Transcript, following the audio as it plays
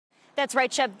That's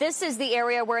right, Shep. This is the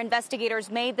area where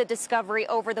investigators made the discovery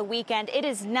over the weekend. It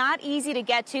is not easy to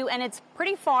get to, and it's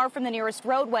pretty far from the nearest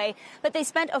roadway. But they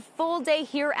spent a full day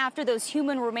here after those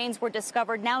human remains were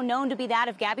discovered, now known to be that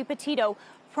of Gabby Petito,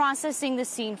 processing the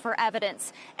scene for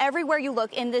evidence. Everywhere you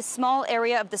look in this small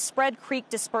area of the Spread Creek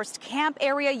dispersed camp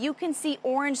area, you can see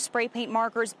orange spray paint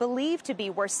markers believed to be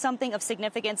where something of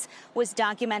significance was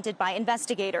documented by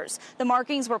investigators. The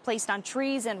markings were placed on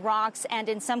trees and rocks and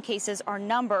in some cases are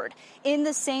numbered. In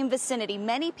the same vicinity,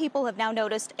 many people have now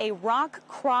noticed a rock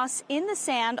cross in the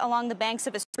sand along the banks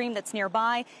of a stream that's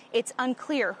nearby. It's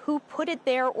unclear who put it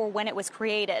there or when it was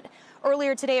created.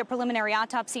 Earlier today, a preliminary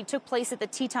autopsy took place at the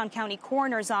Teton County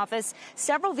Coroner's office.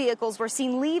 Several vehicles were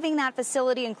seen leaving that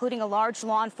facility, including a large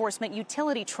law enforcement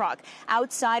utility truck.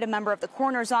 Outside, a member of the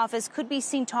coroner's office could be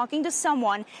seen talking to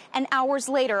someone, and hours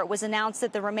later it was announced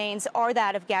that the remains are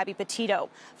that of Gabby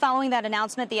Petito. Following that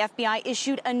announcement, the FBI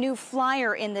issued a new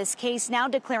flyer in this case, now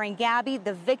declaring Gabby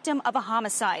the victim of a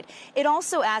homicide. It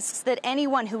also asks that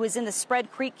anyone who was in the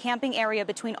Spread Creek camping area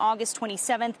between August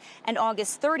 27th and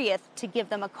August 30th to give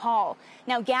them a call.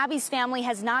 Now, Gabby's family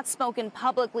has not spoken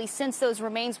publicly since those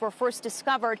remains were first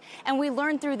discovered, and we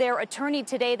learned through their attorney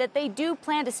today that they do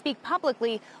plan to speak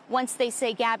publicly once they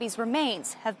say Gabby's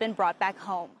remains have been brought back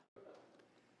home.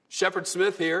 Shepard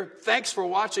Smith here. Thanks for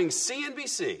watching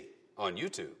CNBC on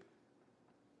YouTube.